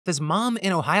This mom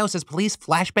in Ohio says police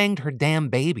flashbanged her damn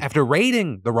baby after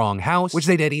raiding the wrong house, which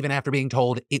they did even after being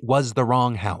told it was the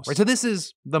wrong house. Right, so this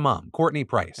is the mom, Courtney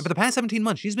Price. And for the past 17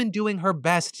 months, she's been doing her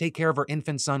best to take care of her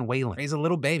infant son, Waylon. He's a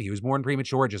little baby who was born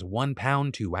premature, just 1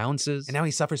 pound, 2 ounces. And now he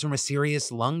suffers from a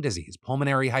serious lung disease,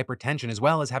 pulmonary hypertension, as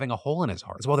well as having a hole in his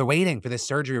heart. So while they're waiting for this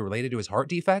surgery related to his heart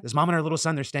defect, this mom and her little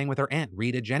son, they're staying with her aunt,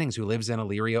 Rita Jennings, who lives in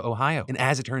Elyria, Ohio. And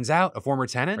as it turns out, a former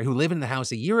tenant who lived in the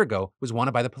house a year ago was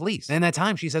wanted by the police. And in that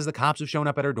time, she says the cops have shown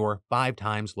up at her door 5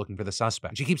 times looking for the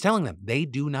suspect. And she keeps telling them they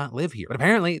do not live here. But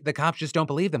apparently, the cops just don't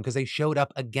believe them because they showed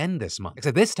up again this month.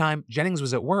 Except this time, Jennings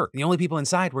was at work. The only people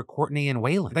inside were Courtney and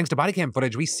Waylon. And thanks to bodycam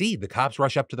footage, we see the cops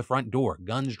rush up to the front door,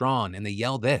 guns drawn, and they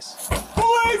yell this.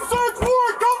 Police search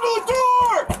warrant, come to the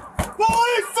door!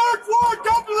 Police search warrant,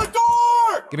 come to the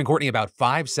door! Giving Courtney about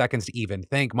 5 seconds to even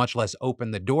think, much less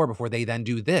open the door before they then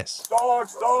do this.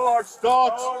 Dogs! Police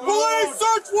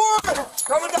search warrant!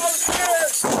 Coming down the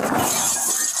stairs!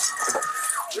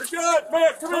 You're good,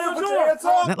 man. Come here, put your hands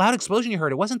up. And that loud explosion you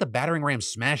heard, it wasn't the battering ram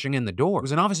smashing in the door. It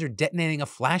was an officer detonating a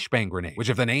flashbang grenade, which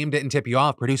if the name didn't tip you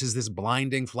off, produces this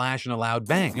blinding flash and a loud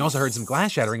bang. You also heard some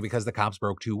glass shattering because the cops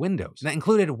broke 2 windows. And that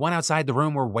included one outside the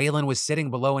room where Waylon was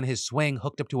sitting below in his swing,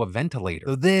 hooked up to a ventilator.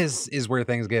 So this is where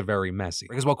things get very messy.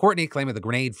 Because while Courtney claimed that the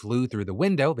grenade flew through the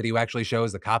window, video actually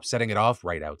shows the cops setting it off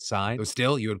right outside. Though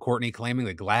still, you had Courtney claiming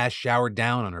the glass showered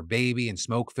down on her baby and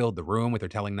smoke filled the room, with her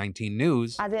telling 19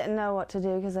 News. I didn't know what to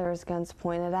do because there was guns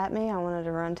pointed at me. I wanted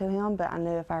to run to him, but I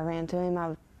knew if I ran to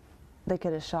him, they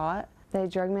could have shot. They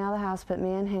dragged me out of the house, put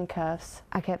me in handcuffs.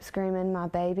 I kept screaming, my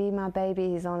baby,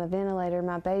 he's on a ventilator,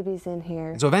 my baby's in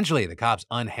here. And so eventually the cops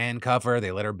unhandcuff her,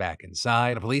 they let her back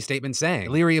inside. A police statement saying,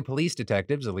 Elyria police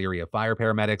detectives, Elyria fire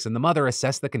paramedics, and the mother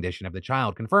assessed the condition of the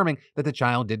child, confirming that the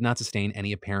child did not sustain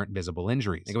any apparent visible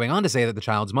injuries. And going on to say that the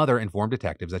child's mother informed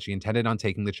detectives that she intended on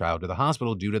taking the child to the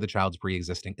hospital due to the child's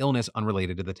pre-existing illness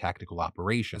unrelated to the tactical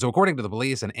operation. So according to the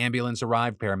police, an ambulance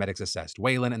arrived, paramedics assessed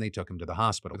Waylon, and they took him to the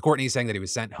hospital. With Courtney saying that he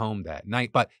was sent home that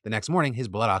night, but the next morning, his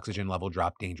blood oxygen level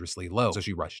dropped dangerously low, so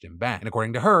she rushed him back. And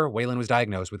according to her, Waylon was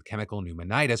diagnosed with chemical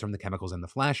pneumonitis from the chemicals in the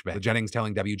flashbang. With Jennings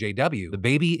telling WJW, the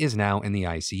baby is now in the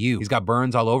ICU. He's got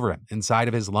burns all over him. Inside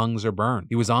of his lungs are burned.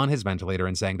 He was on his ventilator,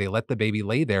 and saying they let the baby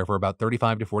lay there for about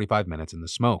 35 to 45 minutes in the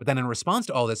smoke. But then in response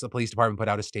to all this, the police department put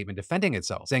out a statement defending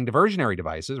itself, saying diversionary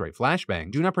devices, right,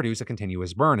 flashbang, do not produce a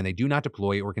continuous burn, and they do not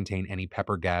deploy or contain any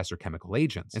pepper gas or chemical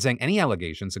agents. And saying any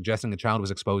allegations suggesting the child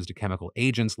was exposed to chemical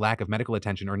agents, lack of medical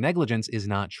attention, or negligence is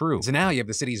not true. So now you have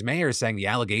the city's mayor saying the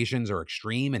allegations are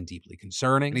extreme and deeply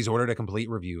concerning, and he's ordered a complete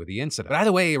review of the incident. But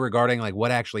either way, regarding like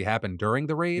what actually happened during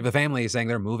the raid, the family is saying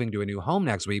they're moving to a new home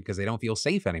next week because they don't feel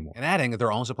safe anymore, and adding that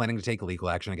they're also planning to take legal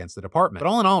action against the department. But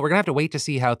all in all, we're gonna have to wait to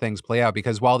see how things play out,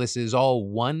 because while this is all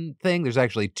one thing, there's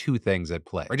actually 2 things at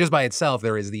play. Or just by itself,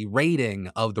 there is the raiding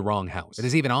of the wrong house.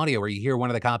 There's even audio where you hear one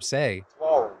of the cops say,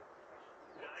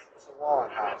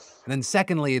 and then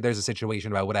secondly, there's a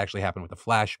situation about what actually happened with the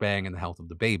flashbang and the health of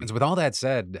the baby. And so with all that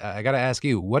said, I gotta ask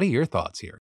you, what are your thoughts here?